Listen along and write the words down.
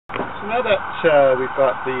So now that we've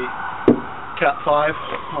got the Cat 5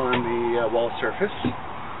 on the wall surface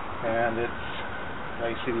and it's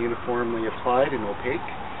nice and uniformly applied and opaque,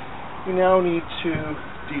 we now need to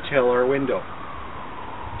detail our window.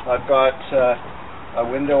 I've got a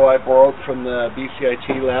window I borrowed from the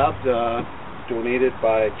BCIT lab, donated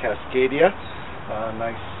by Cascadia.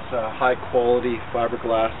 Nice high quality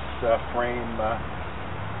fiberglass frame.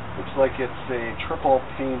 Looks like it's a triple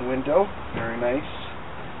pane window, very nice.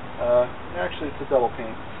 Actually it's a double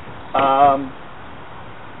pane.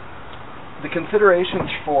 The considerations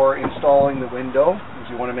for installing the window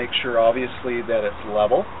is you want to make sure obviously that it's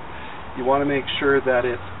level. You want to make sure that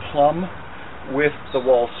it's plumb with the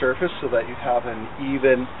wall surface so that you have an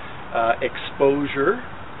even exposure,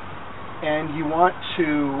 and you want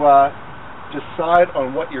to decide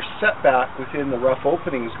on what your setback within the rough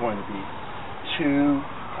opening is going to be to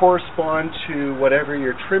correspond to whatever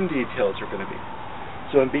your trim details are going to be.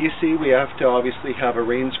 So in BC we have to obviously have a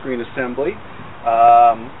rain screen assembly.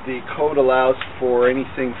 The code allows for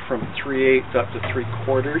anything from 3/8 up to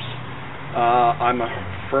 3/4. I'm a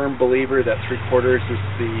firm believer that 3/4 is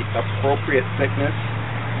the appropriate thickness.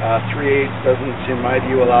 3/8 doesn't, in my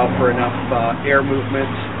view, allow for enough air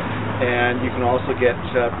movement, and you can also get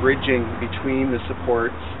bridging between the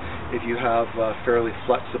supports if you have fairly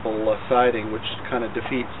flexible siding, which kind of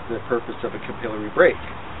defeats the purpose of a capillary break.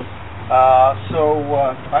 So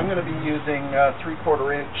I'm going to be using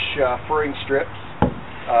 3/4 inch furring strips,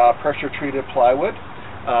 pressure treated plywood,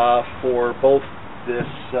 for both this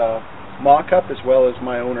mock-up as well as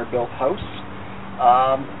my owner-built house.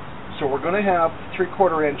 So we're going to have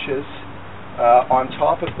 3/4 inches on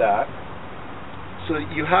top of that. So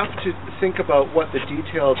you have to think about what the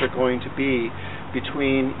details are going to be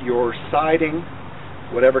between your siding,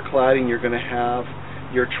 whatever cladding you're going to have,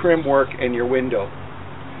 your trim work, and your window.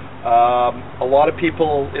 A lot of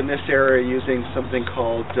people in this area are using something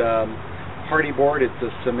called hardy board. It's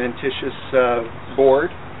a cementitious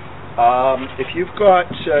board. If you've got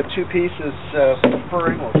two pieces of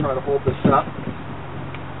furring, we'll try to hold this up,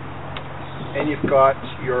 and you've got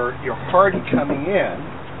your hardy coming in,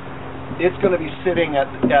 it's going to be sitting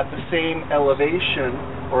at the same elevation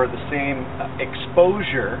or the same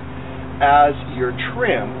exposure as your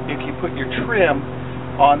trim if you put your trim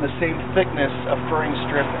on the same thickness of furring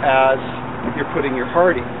strip as you're putting your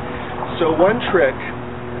hardy. So one trick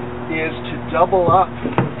is to double up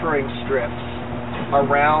furring strips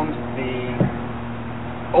around the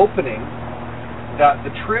opening that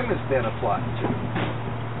the trim has been applied to.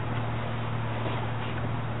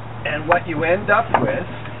 And what you end up with,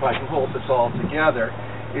 if I can hold this all together,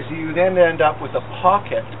 is you then end up with a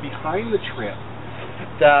pocket behind the trim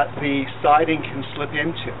that the siding can slip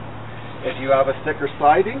into. If you have a thicker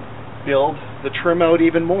siding, build the trim out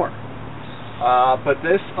even more. But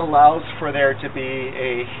this allows for there to be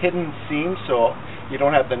a hidden seam, so you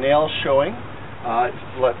don't have the nails showing.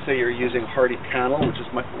 Let's say you're using hardy panel, which is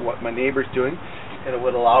what my neighbor's doing, and it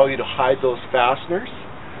would allow you to hide those fasteners.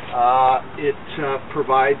 It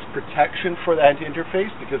provides protection for that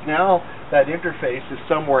interface, because now that interface is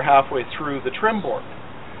somewhere halfway through the trim board.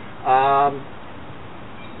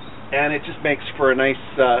 And it just makes for a nice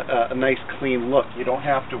clean look. You don't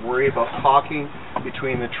have to worry about caulking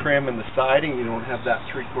between the trim and the siding. You don't have that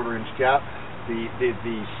 3/4 inch gap.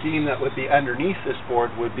 The seam that would be underneath this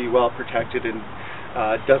board would be well protected and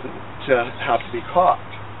doesn't have to be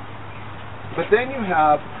caulked. But then you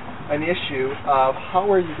have an issue of how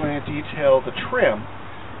are you going to detail the trim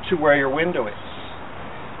to where your window is.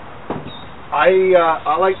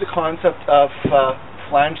 I like the concept of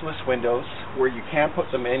flange-less windows, where you can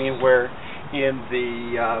put them anywhere in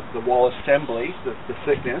the wall assembly, the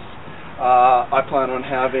thickness. I plan on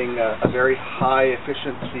having a very high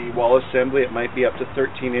efficiency wall assembly. It might be up to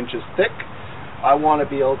 13 inches thick. I want to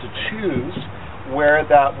be able to choose where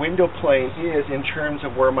that window plane is in terms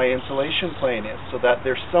of where my insulation plane is, so that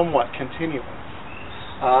they're somewhat continuous.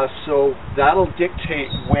 So that'll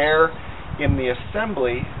dictate where in the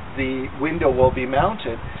assembly the window will be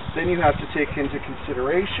mounted. Then you have to take into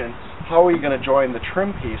consideration how are you going to join the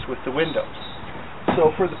trim piece with the windows.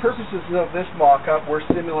 So for the purposes of this mock-up, we're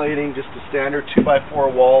simulating just a standard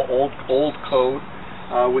 2x4 wall, old code,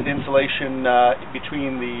 with insulation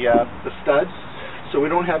between the studs. So we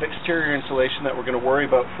don't have exterior insulation that we're going to worry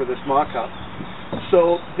about for this mock-up.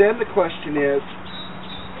 So then the question is,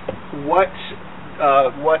 what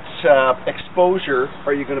exposure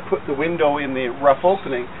are you going to put the window in the rough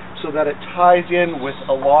opening so that it ties in with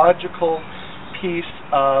a logical piece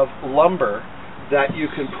of lumber that you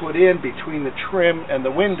can put in between the trim and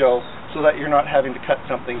the window so that you're not having to cut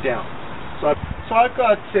something down. So I've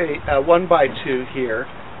got a 1x2 here.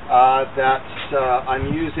 that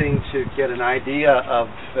I'm using to get an idea of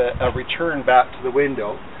a return back to the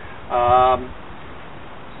window.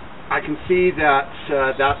 I can see that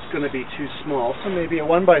that's going to be too small, so maybe a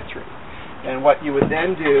 1x3. And what you would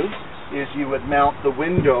then do is you would mount the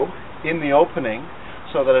window in the opening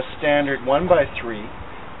so that a standard 1x3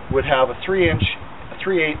 would have a 3/8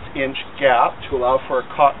 inch gap to allow for a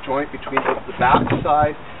caulk joint between the back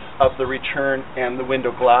side of the return and the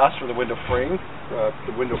window glass or the window frame.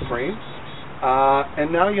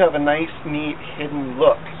 And now you have a nice, neat, hidden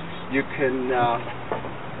look. You can,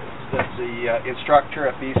 the instructor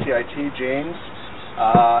at BCIT, James,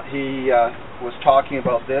 he was talking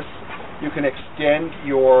about this. You can extend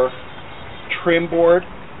your trim board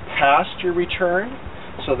past your return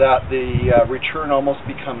so that the return almost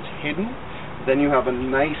becomes hidden. Then you have a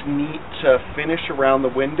nice, neat finish around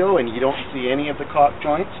the window and you don't see any of the caulk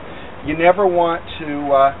joints. You never want to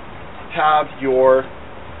have your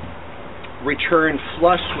return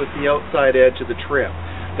flush with the outside edge of the trim.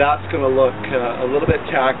 That's going to look a little bit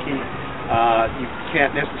tacky. You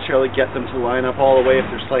can't necessarily get them to line up all the way if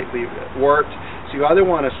they're slightly warped. So you either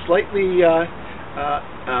want a slightly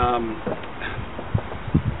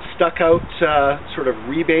stuck out sort of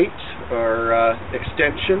rebate or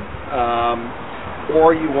extension,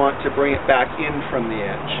 or you want to bring it back in from the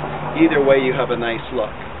edge. Either way you have a nice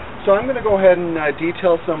look. So I'm going to go ahead and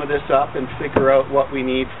detail some of this up and figure out what we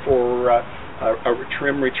need for a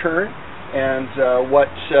trim return and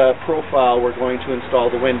what profile we're going to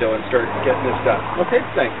install the window and start getting this done. Okay,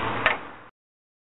 thanks.